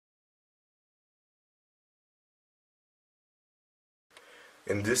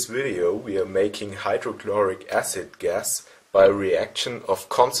In this video we are making hydrochloric acid gas by a reaction of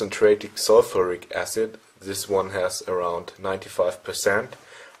concentrated sulfuric acid, this one has around 95%,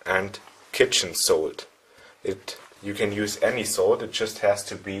 and kitchen salt. You can use any salt, it just has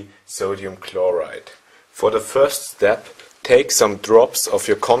to be sodium chloride. For the first step, take some drops of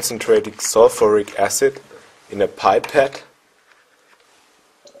your concentrated sulfuric acid in a pipette.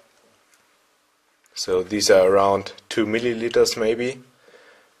 So these are around 2 milliliters maybe.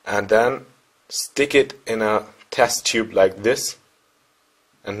 And then stick it in a test tube like this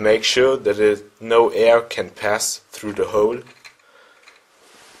and make sure that no air can pass through the hole,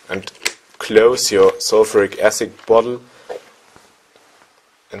 and close your sulfuric acid bottle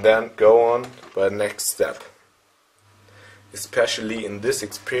and then go on by the next step. Especially in this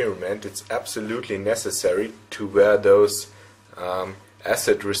experiment it's absolutely necessary to wear those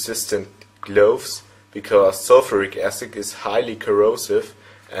acid resistant gloves, because sulfuric acid is highly corrosive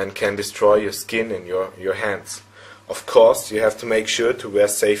and can destroy your skin and your hands. Of course, you have to make sure to wear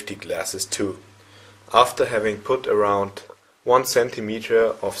safety glasses too. After having put around 1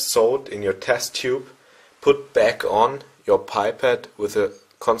 centimeter of salt in your test tube, put back on your pipette with a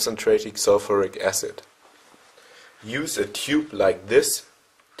concentrated sulfuric acid. Use a tube like this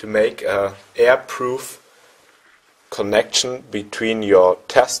to make an airproof connection between your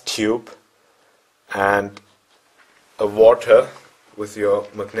test tube and a water with your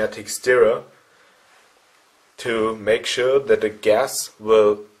magnetic stirrer, to make sure that the gas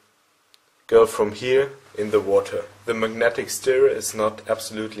will go from here in the water. The magnetic stirrer is not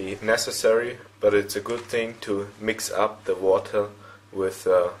absolutely necessary, but it's a good thing to mix up the water with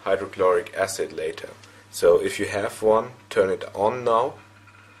hydrochloric acid later. So if you have one, turn it on now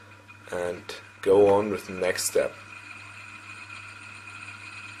and go on with the next step.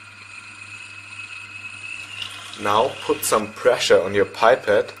 Now put some pressure on your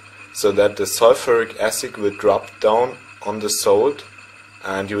pipette so that the sulfuric acid will drop down on the salt,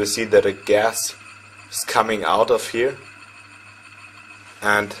 and you will see that a gas is coming out of here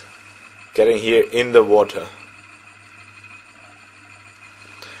and getting here in the water.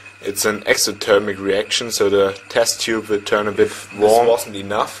 It's an exothermic reaction, so the test tube will turn a bit warm. If this wasn't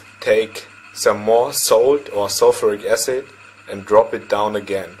enough, take some more salt or sulfuric acid and drop it down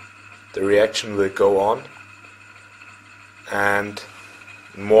again. The reaction will go on and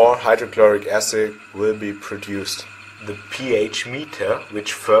more hydrochloric acid will be produced. The pH meter,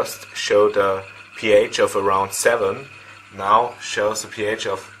 which first showed a pH of around 7, now shows a pH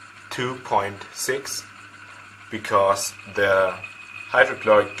of 2.6, because the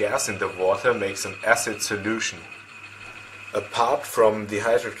hydrochloric gas in the water makes an acid solution. Apart from the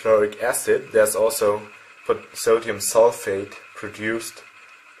hydrochloric acid, there's also sodium sulfate produced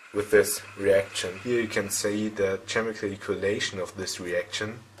with this reaction. Here you can see the chemical equation of this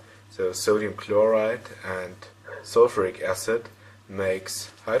reaction. So sodium chloride and sulfuric acid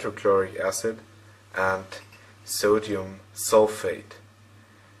makes hydrochloric acid and sodium sulfate.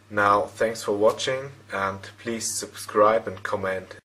 Now, thanks for watching, and please subscribe and comment.